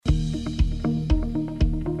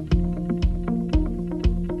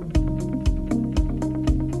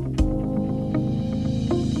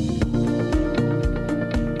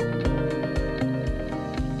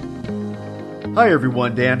Hi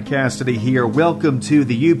everyone, Dan Cassidy here. Welcome to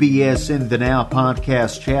the UBS in the Now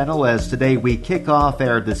podcast channel as today we kick off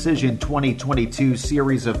our Decision 2022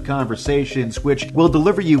 series of conversations which will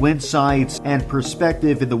deliver you insights and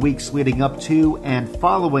perspective in the weeks leading up to and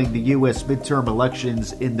following the U.S. midterm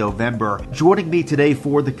elections in November. Joining me today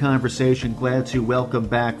for the conversation, glad to welcome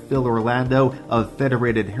back Phil Orlando of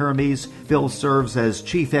Federated Hermes. Phil serves as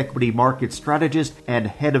Chief Equity Market Strategist and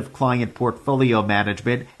Head of Client Portfolio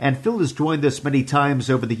Management, and Phil has joined us many times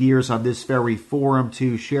over the years on this very forum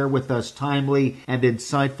to share with us timely and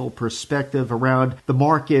insightful perspective around the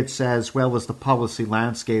markets as well as the policy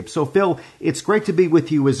landscape. So Phil, it's great to be with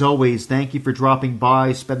you as always. Thank you for dropping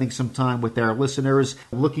by, spending some time with our listeners.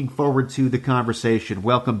 Looking forward to the conversation.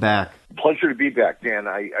 Welcome back. Pleasure to be back, Dan.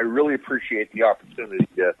 I really appreciate the opportunity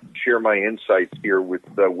to share my insights here with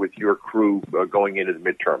your crew going into the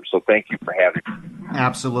midterm. So thank you for having me.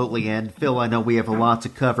 Absolutely. And Phil, I know we have a lot to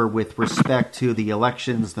cover with respect to the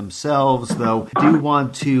elections themselves, though I do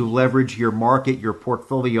want to leverage your market, your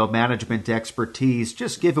portfolio management expertise,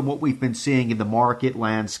 just given what we've been seeing in the market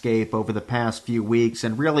landscape over the past few weeks,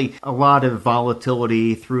 and really a lot of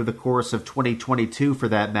volatility through the course of 2022 for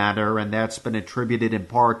that matter, and that's been attributed in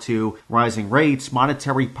part to rising rates,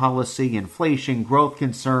 monetary policy, inflation, growth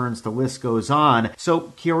concerns, the list goes on.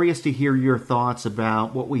 So curious to hear your thoughts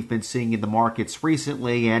about what we've been seeing in the markets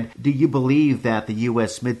recently, and do you believe that the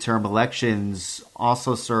U.S. midterm elections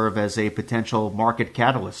also serve as a potential market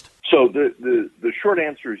catalyst? So the short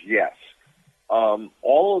answer is yes.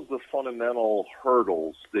 All of the fundamental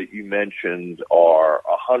hurdles that you mentioned are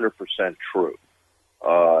 100% true.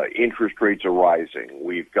 Interest rates are rising.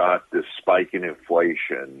 We've got this spike in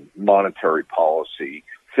inflation, monetary policy,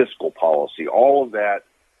 fiscal policy, all of that,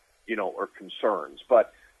 are concerns.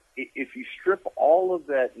 But if you strip all of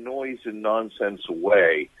that noise and nonsense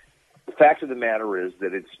away, the fact of the matter is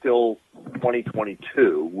that it's still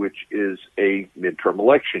 2022, which is a midterm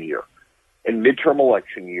election year. And midterm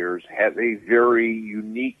election years have a very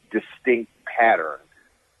unique, distinct pattern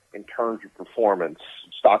in terms of performance,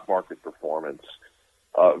 stock market performance,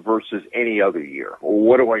 versus any other year. Well,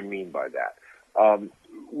 what do I mean by that?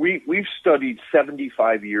 We've studied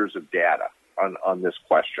 75 years of data on this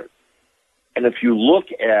question. And if you look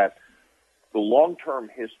at the long-term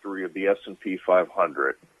history of the S&P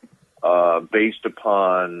 500, based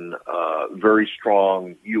upon very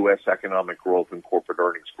strong U.S. economic growth and corporate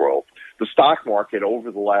earnings growth, the stock market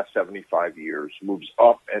over the last 75 years moves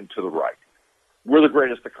up and to the right. We're the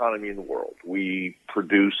greatest economy in the world. We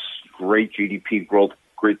produce great GDP growth,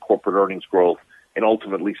 great corporate earnings growth, and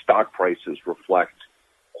ultimately stock prices reflect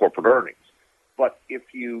corporate earnings. But if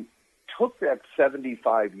you took that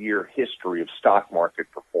 75-year history of stock market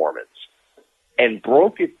performance and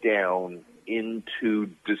broke it down into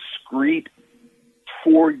discrete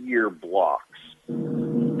 4-year blocks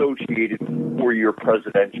associated with 4-year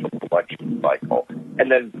presidential election cycle,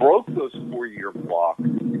 and then broke those 4-year blocks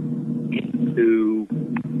into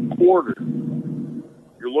quarters,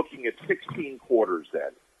 you're looking at 16 quarters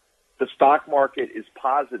then. The stock market is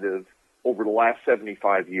positive over the last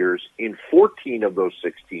 75 years in 14 of those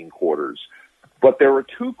 16 quarters. But there are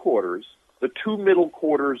 2 quarters, the 2 middle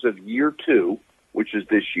quarters of year 2, which is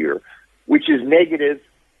this year, which is negative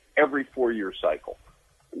every 4-year cycle.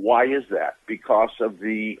 Why is that? Because of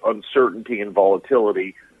the uncertainty and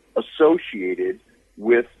volatility associated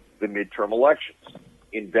with the midterm elections.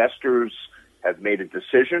 Investors have made a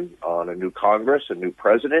decision on a new Congress, a new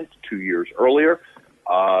president 2 years earlier.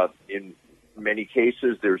 In many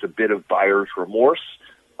cases, there's a bit of buyer's remorse.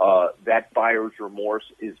 That buyer's remorse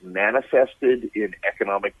is manifested in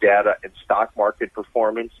economic data and stock market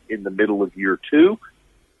performance in the middle of year 2.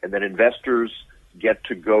 And then investors get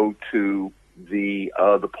to go to the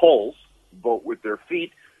polls, vote with their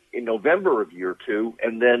feet in November of year 2,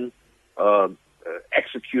 and then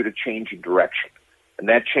execute a change in direction. And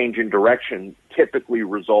that change in direction typically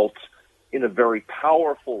results in a very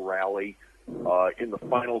powerful rally in the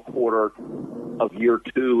final quarter of year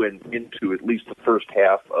 2 and into at least the first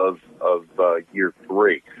half of year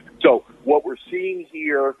 3. So what we're seeing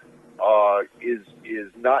here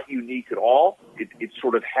is not unique at all. It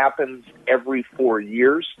sort of happens every 4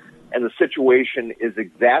 years, and the situation is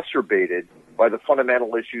exacerbated by the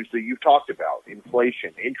fundamental issues that you've talked about: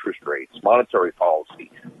 inflation, interest rates, monetary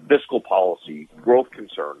policy, fiscal policy, growth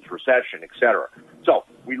concerns, recession, etc. So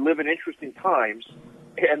we live in interesting times,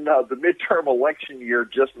 And the midterm election year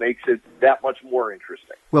just makes it that much more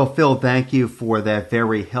interesting. Well, Phil, thank you for that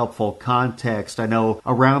very helpful context. I know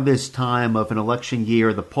around this time of an election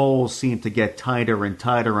year, the polls seem to get tighter and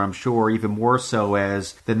tighter, I'm sure, even more so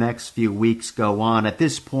as the next few weeks go on. At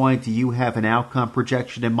this point, do you have an outcome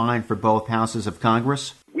projection in mind for both houses of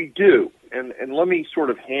Congress? We do. And let me sort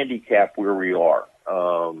of handicap where we are.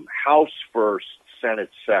 House first, Senate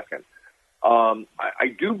second. I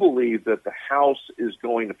do believe that the House is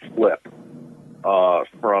going to flip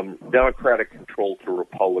from Democratic control to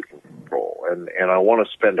Republican control. And I want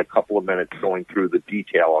to spend a couple of minutes going through the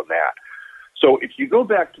detail on that. So if you go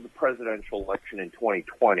back to the presidential election in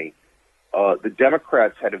 2020, the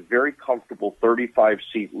Democrats had a very comfortable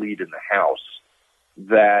 35-seat lead in the House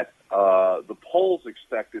that the polls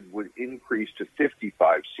expected would increase to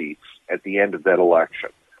 55 seats at the end of that election.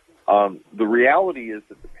 The reality is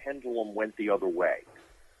that the pendulum went the other way.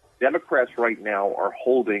 Democrats right now are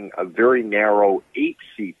holding a very narrow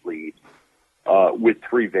 8-seat lead with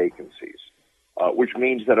 3 vacancies, which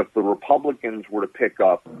means that if the Republicans were to pick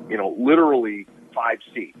up, literally 5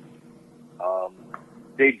 seats,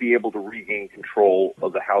 they'd be able to regain control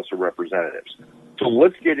of the House of Representatives. So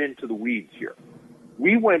let's get into the weeds here.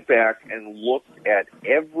 We went back and looked at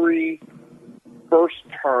every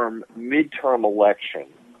first-term, midterm election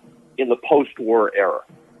in the post-war era.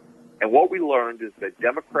 And what we learned is that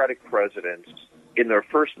Democratic presidents in their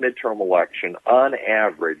first midterm election, on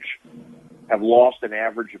average, have lost an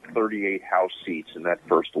average of 38 House seats in that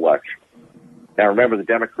first election. Now remember, the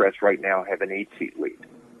Democrats right now have an 8-seat lead.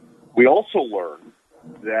 We also learned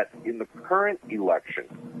that in the current election,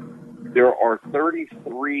 there are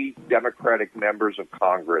 33 Democratic members of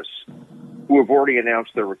Congress who have already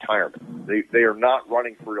announced their retirement. They are not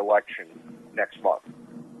running for election next month.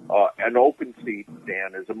 An open seat,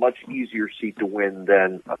 Dan, is a much easier seat to win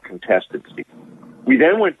than a contested seat. We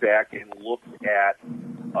then went back and looked at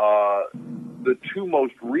the 2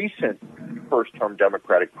 most recent first-term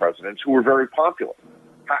Democratic presidents who were very popular.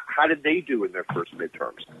 How did they do in their first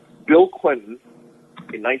midterms? Bill Clinton,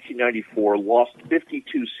 in 1994, lost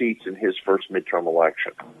 52 seats in his first midterm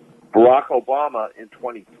election. Barack Obama, in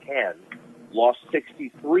 2010, lost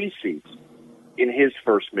 63 seats in his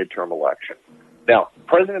first midterm election. Now,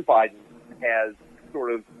 President Biden has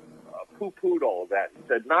sort of poo-pooed all of that and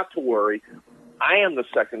said, not to worry, I am the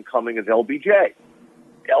second coming of LBJ.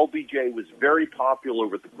 LBJ was very popular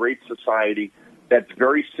with the Great Society. That's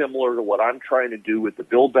very similar to what I'm trying to do with the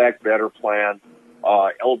Build Back Better plan.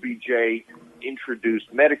 LBJ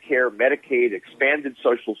introduced Medicare, Medicaid, expanded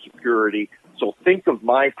Social Security. So think of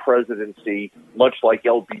my presidency much like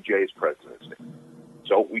LBJ's presidency.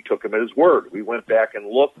 So we took him at his word. We went back and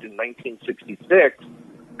looked in 1966.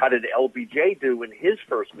 How did LBJ do in his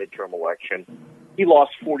first midterm election? He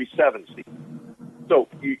lost 47 seats. So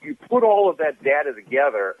you put all of that data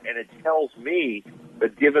together, and it tells me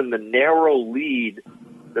that given the narrow lead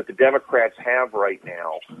that the Democrats have right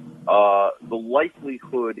now, the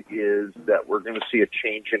likelihood is that we're going to see a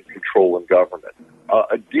change in control in government.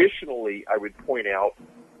 Additionally, I would point out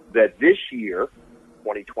that this year,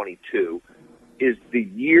 2022, is the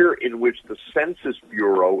year in which the Census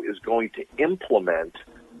Bureau is going to implement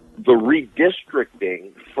the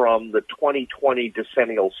redistricting from the 2020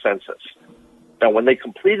 decennial census. Now, when they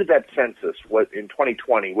completed that census in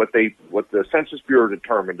 2020, what the Census Bureau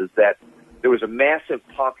determined is that there was a massive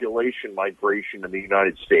population migration in the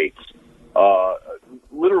United States.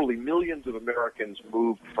 Literally millions of Americans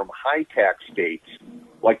moved from high-tax states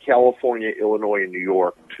like California, Illinois, and New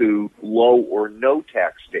York to low or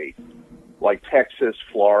no-tax states like Texas,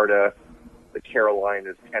 Florida, the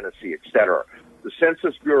Carolinas, Tennessee, etc. The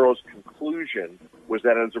Census Bureau's conclusion was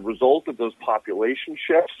that as a result of those population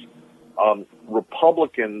shifts,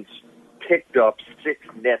 Republicans picked up 6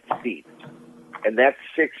 net seats. And that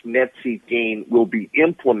 6 net seat gain will be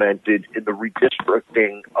implemented in the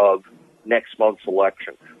redistricting of next month's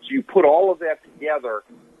election. So you put all of that together,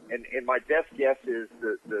 and my best guess is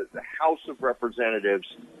the House of Representatives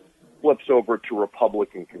flips over to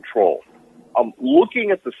Republican control.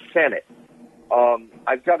 Looking at the Senate,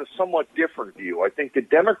 I've got a somewhat different view. I think the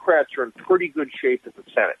Democrats are in pretty good shape at the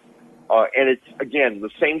Senate. And it's, again, the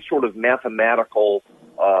same sort of mathematical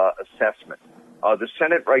assessment. The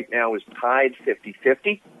Senate right now is tied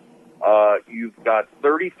 50-50. You've got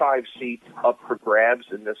 35 seats up for grabs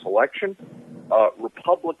in this election.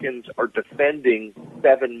 Republicans are defending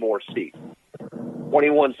 7 more seats.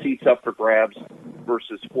 21 seats up for grabs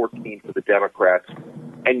versus 14 for the Democrats.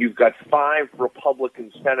 And you've got 5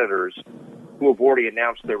 Republican senators who have already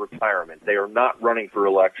announced their retirement. They are not running for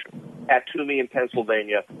election. Pat Toomey in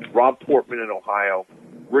Pennsylvania, Rob Portman in Ohio,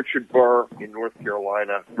 Richard Burr in North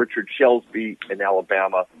Carolina, Richard Shelsby in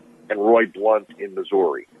Alabama, and Roy Blunt in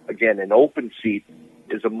Missouri. Again, an open seat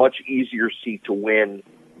is a much easier seat to win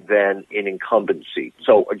than an incumbent seat.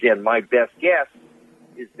 So again, my best guess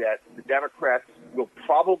is that the Democrats will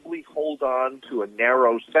probably hold on to a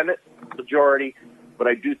narrow Senate majority, but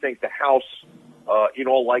I do think the House, in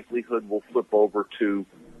all likelihood, will flip over to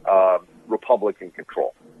Republican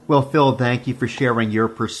control. Well, Phil, thank you for sharing your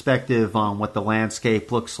perspective on what the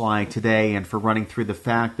landscape looks like today and for running through the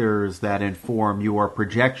factors that inform your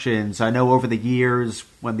projections. I know over the years,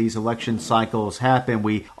 when these election cycles happen,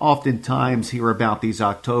 we oftentimes hear about these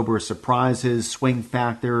October surprises, swing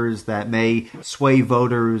factors that may sway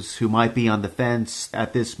voters who might be on the fence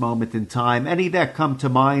at this moment in time. Any that come to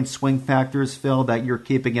mind, swing factors, Phil, that you're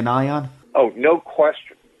keeping an eye on? Oh, no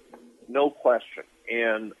question. No question.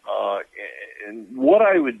 And what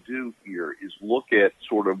I would do here is look at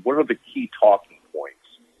sort of what are the key talking points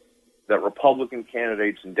that Republican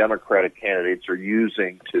candidates and Democratic candidates are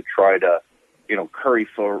using to try to, curry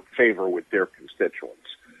favor with their constituents.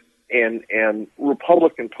 And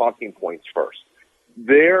Republican talking points first.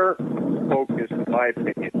 They're focused, in my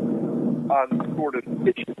opinion, on sort of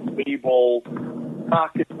kitchen table,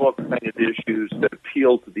 pocketbook kind of issues that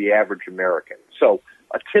appeal to the average American. So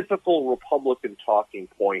a typical Republican talking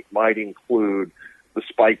point might include the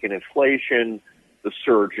spike in inflation, the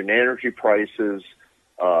surge in energy prices,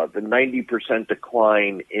 the 90%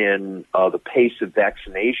 decline in the pace of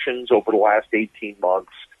vaccinations over the last 18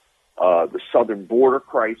 months, the southern border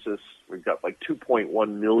crisis. We've got like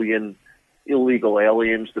 2.1 million illegal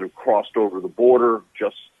aliens that have crossed over the border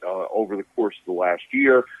just over the course of the last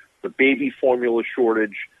year, the baby formula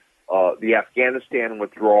shortage, the Afghanistan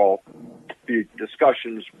withdrawal, the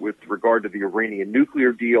discussions with regard to the Iranian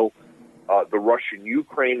nuclear deal, the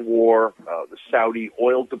Russian-Ukraine war, the Saudi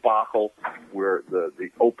oil debacle, where the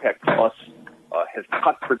OPEC Plus has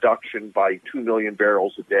cut production by 2 million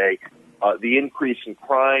barrels a day, the increase in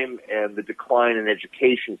crime and the decline in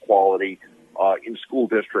education quality in school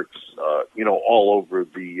districts, all over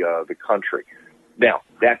the country. Now,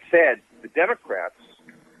 that said, the Democrats,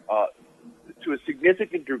 to a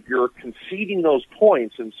significant degree, are conceding those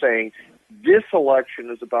points and saying this election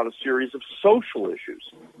is about a series of social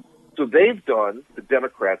issues. So the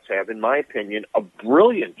Democrats have, in my opinion, a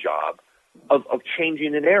brilliant job of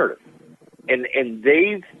changing the narrative. And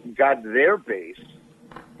they've got their base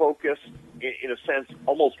focused, in a sense,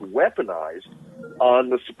 almost weaponized on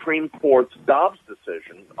the Supreme Court's Dobbs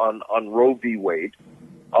decision on Roe v. Wade.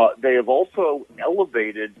 They have also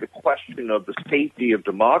elevated the question of the safety of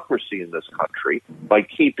democracy in this country by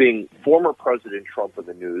keeping former President Trump in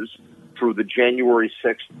the news through the January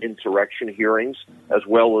 6th insurrection hearings, as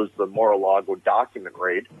well as the Mar-a-Lago document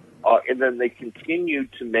raid. And then they continue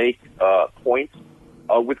to make points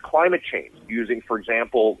with climate change, using, for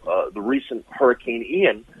example, the recent Hurricane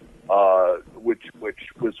Ian, which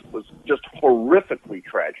was just horrifically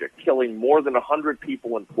tragic, killing more than 100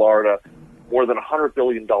 people in Florida, more than $100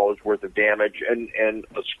 billion worth of damage, and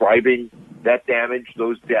ascribing that damage,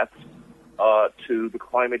 those deaths, to the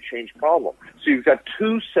climate change problem. So you've got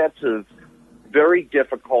two sets of very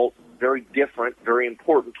difficult, very different, very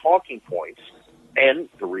important talking points. And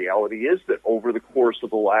the reality is that over the course of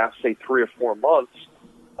the last, say, 3 or 4 months,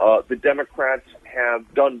 the Democrats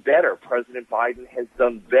have done better. President Biden has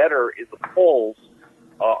done better in the polls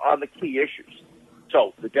on the key issues.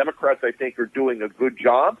 So the Democrats, I think, are doing a good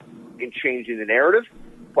job in changing the narrative.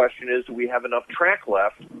 The question is, do we have enough track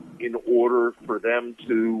left in order for them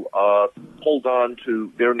to hold on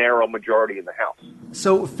to their narrow majority in the House?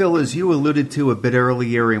 So, Phil, as you alluded to a bit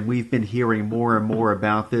earlier, and we've been hearing more and more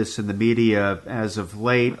about this in the media as of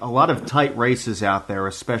late, a lot of tight races out there,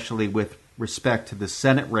 especially with respect to the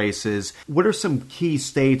Senate races. What are some key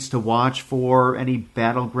states to watch for? Any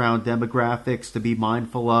battleground demographics to be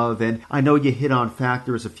mindful of? And I know you hit on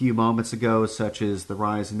factors a few moments ago, such as the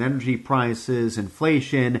rise in energy prices,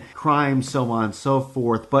 inflation, crime, so on and so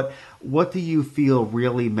forth. But what do you feel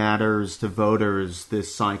really matters to voters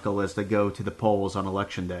this cycle as they go to the polls on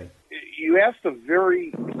Election Day? You asked a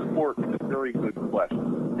very important, very good question.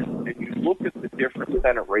 And you look at the different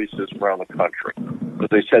Senate races around the country. As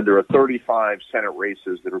I said, there are 35 Senate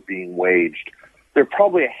races that are being waged. There are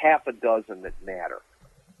probably a half a dozen that matter.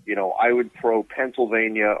 I would throw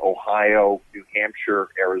Pennsylvania, Ohio, New Hampshire,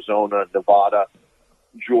 Arizona, Nevada,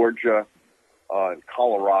 Georgia, and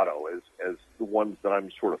Colorado as the ones that I'm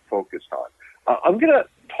sort of focused on. I'm going to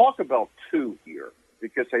talk about 2 here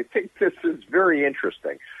because I think this is very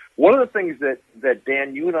interesting. One of the things that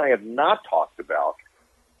Dan, you and I have not talked about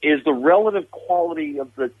is the relative quality of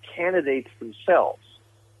the candidates themselves.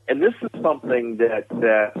 And this is something that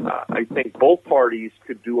I think both parties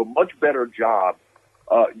could do a much better job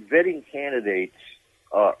vetting candidates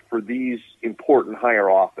for these important higher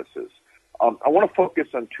offices. I want to focus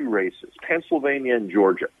on two races, Pennsylvania and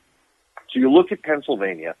Georgia. So you look at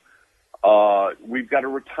Pennsylvania, we've got a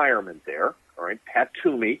retirement there, all right, Pat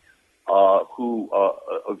Toomey, who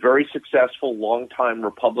a very successful longtime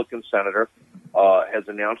Republican senator, has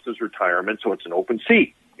announced his retirement, so it's an open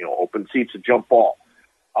seat. Open seat's a jump ball.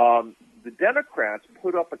 The Democrats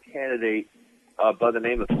put up a candidate by the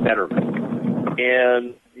name of Fetterman,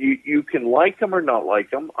 and you can like him or not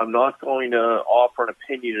like him. I'm not going to offer an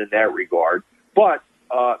opinion in that regard, but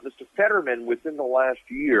Mr. Fetterman, within the last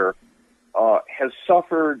year, has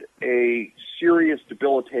suffered a serious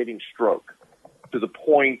debilitating stroke to the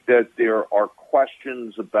point that there are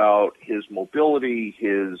questions about his mobility,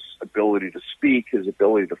 his ability to speak, his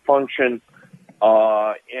ability to function,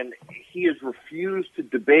 and he has refused to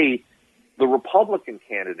debate the Republican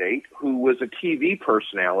candidate who was a TV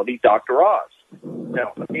personality, Dr. Oz.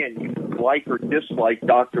 Now, again, you can like or dislike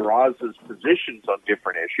Dr. Oz's positions on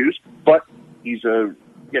different issues, but he's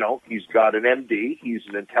he's got an MD, he's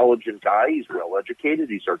an intelligent guy, he's well educated,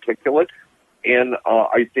 he's articulate, and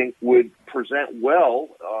I think would present well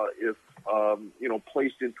if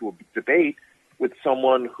placed into a debate with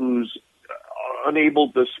someone who's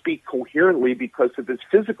unable to speak coherently because of his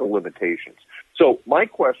physical limitations. So my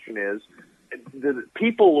question is, the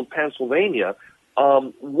people of Pennsylvania,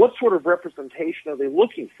 what sort of representation are they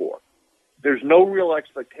looking for? There's no real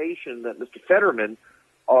expectation that Mr. Fetterman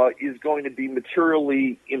is going to be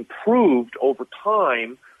materially improved over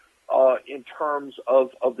time in terms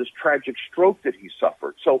of this tragic stroke that he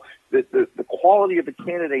suffered. So the quality of the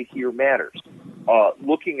candidate here matters.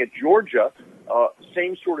 Looking at Georgia,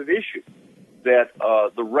 same sort of issue, that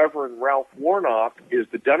the Reverend Ralph Warnock is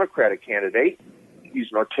the Democratic candidate. He's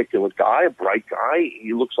an articulate guy, a bright guy.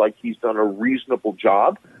 He looks like he's done a reasonable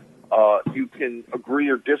job. You can agree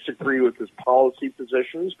or disagree with his policy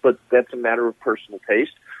positions, but that's a matter of personal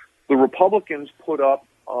taste. The Republicans put up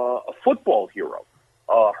a football hero,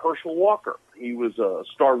 Herschel Walker. He was a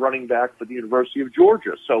star running back for the University of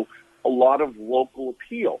Georgia, so a lot of local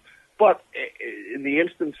appeal. But in the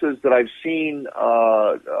instances that I've seen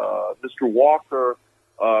Mr. Walker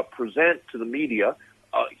present to the media,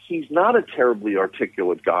 he's not a terribly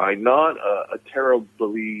articulate guy, not a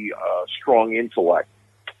terribly strong intellect.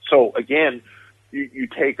 So again, you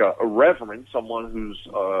take a reverend, someone who's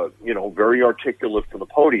very articulate from the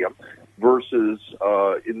podium, versus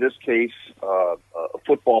in this case a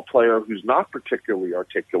football player who's not particularly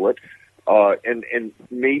articulate and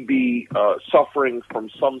may be suffering from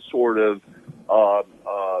some sort of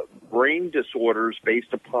brain disorders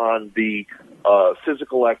based upon the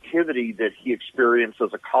physical activity that he experienced as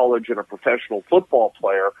a college and a professional football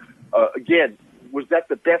player. Again, was that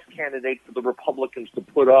the best candidate for the Republicans to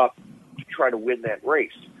put up to try to win that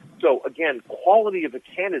race? So again, quality of a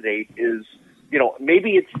candidate is,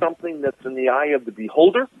 maybe it's something that's in the eye of the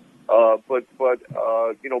beholder, but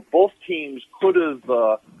both teams could have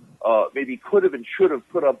and should have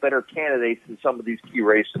put up better candidates in some of these key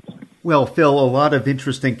races. Well, Phil, a lot of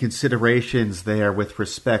interesting considerations there with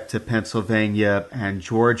respect to Pennsylvania and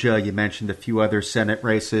Georgia. You mentioned a few other Senate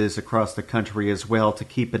races across the country as well to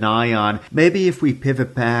keep an eye on. Maybe if we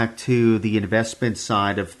pivot back to the investment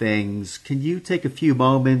side of things, can you take a few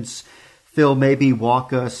moments, Phil, maybe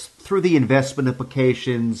walk us through the investment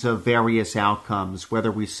implications of various outcomes,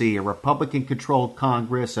 whether we see a Republican-controlled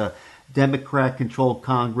Congress, a Democrat-controlled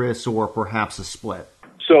Congress, or perhaps a split?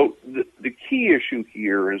 So the key issue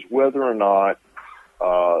here is whether or not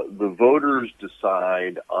the voters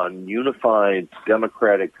decide on unified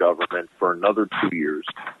Democratic government for another 2 years,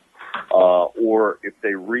 or if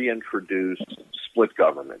they reintroduce split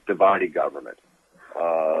government, divided government,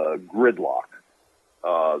 gridlock,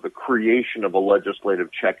 the creation of a legislative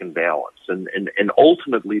check and balance. And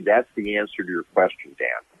ultimately, that's the answer to your question, Dan.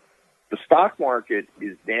 The stock market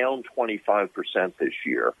is down 25% this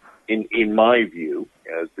year, in my view,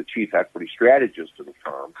 as the chief equity strategist of the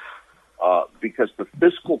firm, because the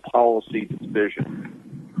fiscal policy decisions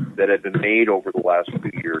that have been made over the last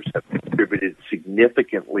few years have contributed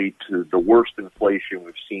significantly to the worst inflation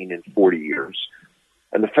we've seen in 40 years.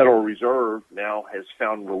 And the Federal Reserve now has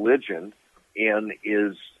found religion and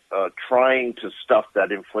is trying to stuff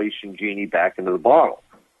that inflation genie back into the bottle.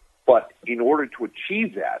 But in order to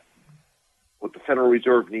achieve that, what the Federal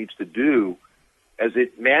Reserve needs to do as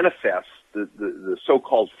it manifests the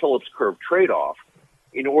so-called Phillips curve trade-off,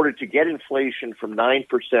 in order to get inflation from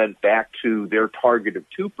 9% back to their target of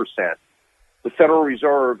 2%, the Federal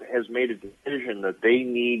Reserve has made a decision that they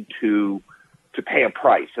need to to pay a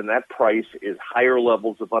price, and that price is higher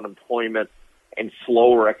levels of unemployment and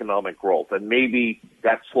slower economic growth. And maybe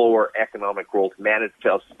that slower economic growth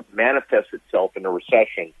manifests itself in a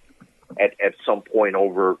recession at some point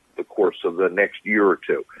over the course of the next year or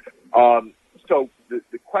two. So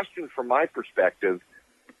the question from my perspective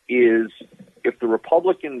is, if the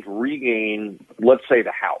Republicans regain, let's say,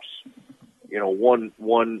 the House,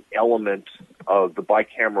 one element of the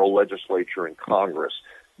bicameral legislature in Congress,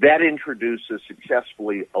 that introduces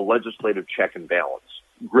successfully a legislative check and balance,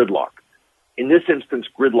 gridlock. In this instance,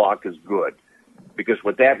 gridlock is good, because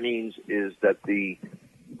what that means is that the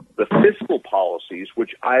fiscal policies,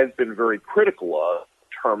 which I've been very critical of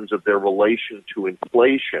in terms of their relation to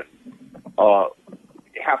inflation,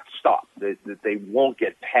 have to stop. That they won't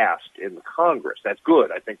get passed in the Congress. That's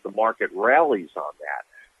good. I think the market rallies on that.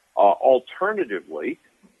 Alternatively,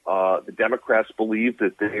 the Democrats believe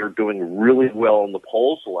that they are doing really well in the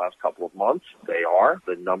polls the last couple of months. They are.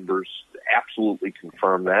 The numbers absolutely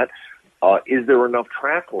confirm that. Is there enough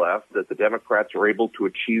track left that the Democrats are able to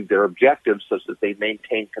achieve their objectives such that they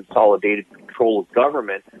maintain consolidated control of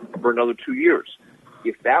government for another 2 years?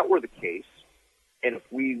 If that were the case, and if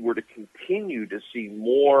we were to continue to see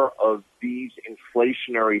more of these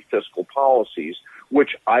inflationary fiscal policies,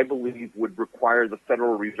 which I believe would require the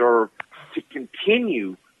Federal Reserve to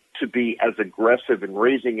continue to be as aggressive in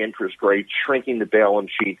raising interest rates, shrinking the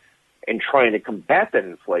balance sheet, and trying to combat that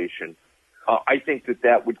inflation, I think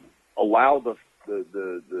that would allow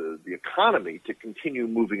the economy to continue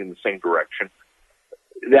moving in the same direction.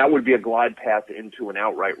 That would be a glide path into an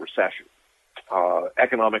outright recession.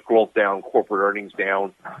 Economic growth down, corporate earnings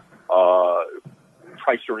down,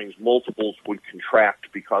 price earnings multiples would contract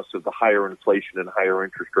because of the higher inflation and higher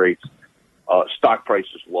interest rates, stock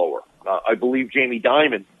prices lower. I believe Jamie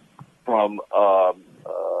Dimon from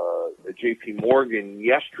J.P. Morgan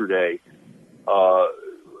yesterday,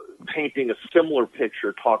 painting a similar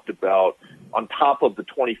picture, talked about, on top of the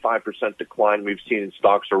 25% decline we've seen in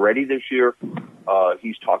stocks already this year,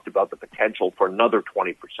 he's talked about the potential for another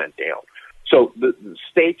 20% down. So the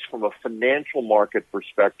stakes from a financial market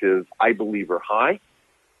perspective, I believe, are high,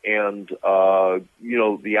 and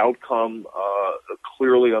the outcome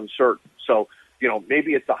clearly uncertain. So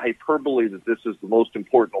maybe it's a hyperbole that this is the most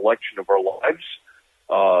important election of our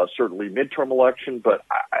lives, certainly midterm election, but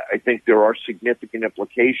I think there are significant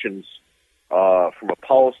implications from a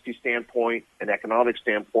policy standpoint, an economic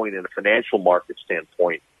standpoint, and a financial market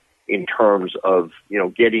standpoint in terms of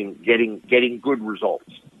getting good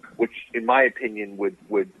results, which, in my opinion, would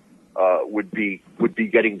be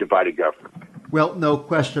getting divided government. Well, no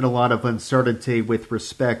question, a lot of uncertainty with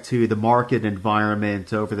respect to the market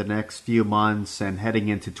environment over the next few months and heading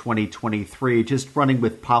into 2023. Just running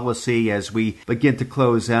with policy as we begin to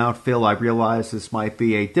close out, Phil, I realize this might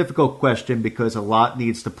be a difficult question because a lot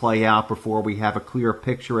needs to play out before we have a clear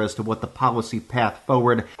picture as to what the policy path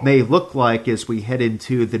forward may look like as we head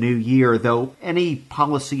into the new year. Though any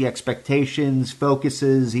policy expectations,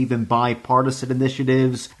 focuses, even bipartisan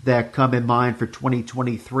initiatives that come in mind for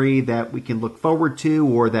 2023 that we can look forward to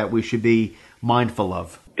or that we should be mindful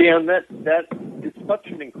of? Dan, that is such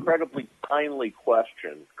an incredibly timely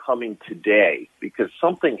question coming today, because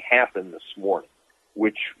something happened this morning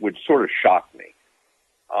which sort of shocked me.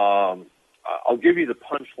 I'll give you the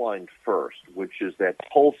punchline first, which is that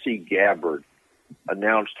Tulsi Gabbard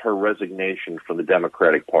announced her resignation from the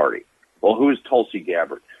Democratic Party. Well, who is Tulsi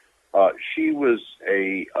Gabbard? She was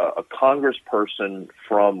a congressperson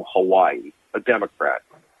from Hawaii, a Democrat,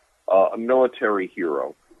 a military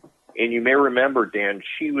hero. And you may remember, Dan,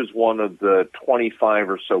 she was one of the 25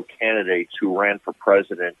 or so candidates who ran for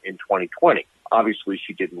president in 2020. Obviously,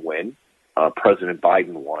 she didn't win. President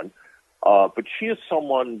Biden won. But she is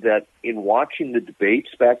someone that, in watching the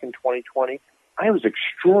debates back in 2020, I was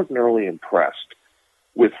extraordinarily impressed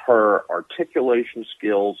with her articulation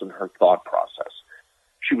skills and her thought process.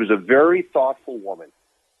 She was a very thoughtful woman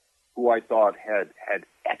who I thought had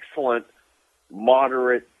excellent,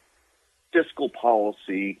 moderate, fiscal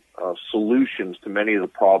policy solutions to many of the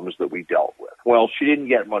problems that we dealt with. Well, she didn't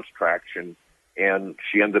get much traction, and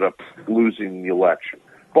she ended up losing the election.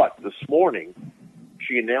 But this morning,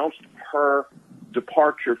 she announced her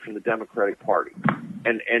departure from the Democratic Party,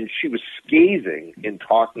 and she was scathing in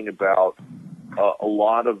talking about a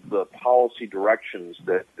lot of the policy directions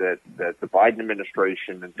that the Biden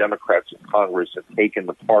administration and Democrats in Congress have taken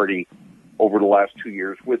the party over the last 2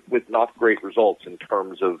 years with not great results in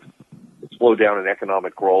terms of slowdown in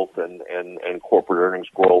economic growth and corporate earnings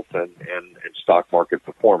growth and stock market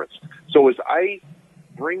performance. So as I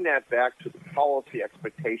bring that back to the policy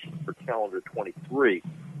expectations for calendar 23,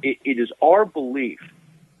 it is our belief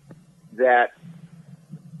that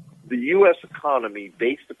the U.S. economy,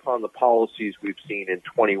 based upon the policies we've seen in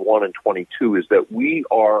 21 and 22, is that we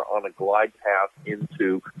are on a glide path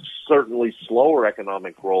into certainly slower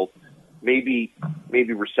economic growth, maybe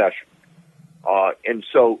recession. And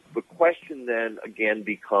so the question then again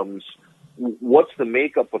becomes, what's the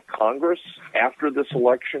makeup of Congress after this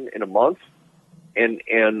election in a month? And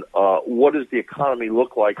what does the economy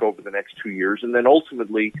look like over the next 2 years? And then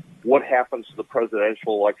ultimately, what happens to the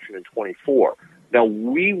presidential election in 24? Now,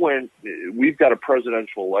 we've got a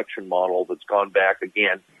presidential election model that's gone back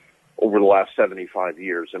again over the last 75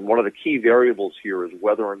 years. And one of the key variables here is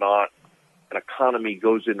whether or not an economy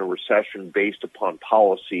goes into recession based upon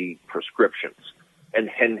policy prescriptions. And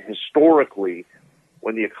historically,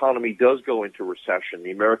 when the economy does go into recession,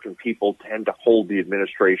 the American people tend to hold the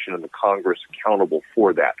administration and the Congress accountable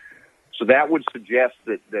for that. So that would suggest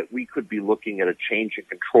that we could be looking at a change in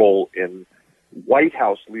control in White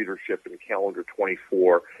House leadership in calendar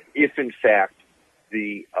 24 if, in fact,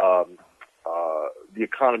 the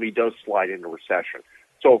economy does slide into recession.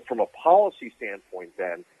 So from a policy standpoint,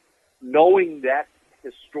 then, knowing that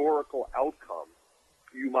historical outcome,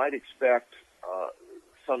 you might expect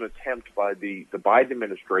some attempt by the Biden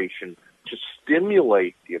administration to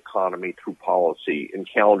stimulate the economy through policy in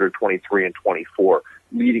calendar 23 and 24,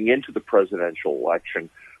 leading into the presidential election.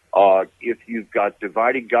 If you've got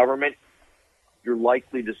divided government, you're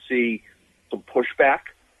likely to see some pushback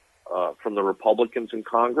from the Republicans in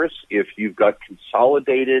Congress. If you've got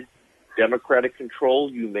consolidated Democratic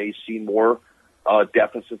control, you may see more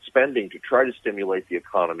deficit spending to try to stimulate the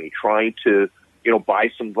economy, trying to buy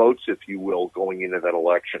some votes, if you will, going into that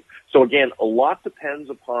election. So again, a lot depends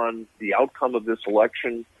upon the outcome of this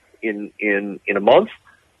election in a month,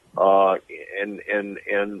 and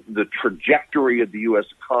the trajectory of the U.S.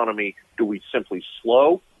 economy. Do we simply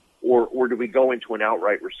slow, or do we go into an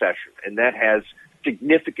outright recession? And that has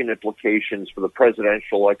significant implications for the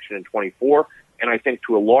presidential election in 24, and I think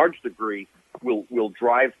to a large degree will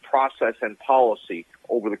drive process and policy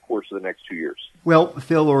over the course of the next 2 years. Well,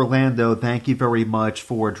 Phil Orlando, thank you very much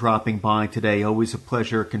for dropping by today. Always a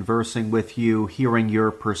pleasure conversing with you, hearing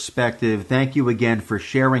your perspective. Thank you again for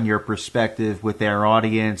sharing your perspective with our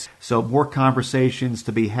audience. So more conversations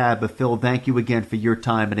to be had, but Phil, thank you again for your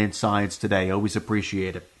time and insights today. Always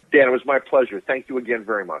appreciate it. Dan, it was my pleasure. Thank you again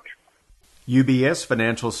very much. UBS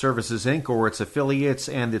Financial Services, Inc., or its affiliates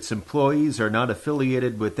and its employees are not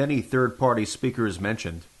affiliated with any third-party speakers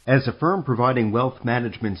mentioned. As a firm providing wealth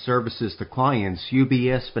management services to clients,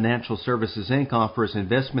 UBS Financial Services, Inc. offers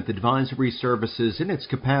investment advisory services in its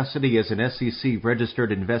capacity as an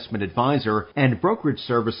SEC-registered investment advisor and brokerage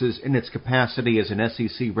services in its capacity as an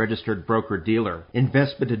SEC-registered broker-dealer.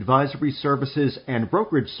 Investment advisory services and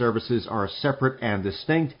brokerage services are separate and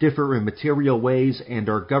distinct, differ in material ways, and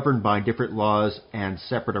are governed by different laws and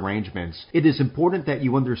separate arrangements. It is important that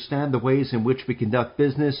you understand the ways in which we conduct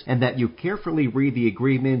business and that you carefully read the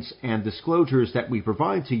agreement and disclosures that we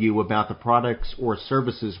provide to you about the products or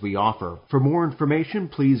services we offer. For more information,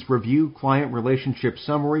 please review Client Relationship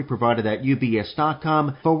Summary provided at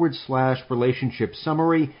ubs.com/relationship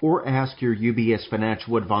summary or ask your UBS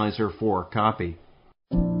financial advisor for a copy.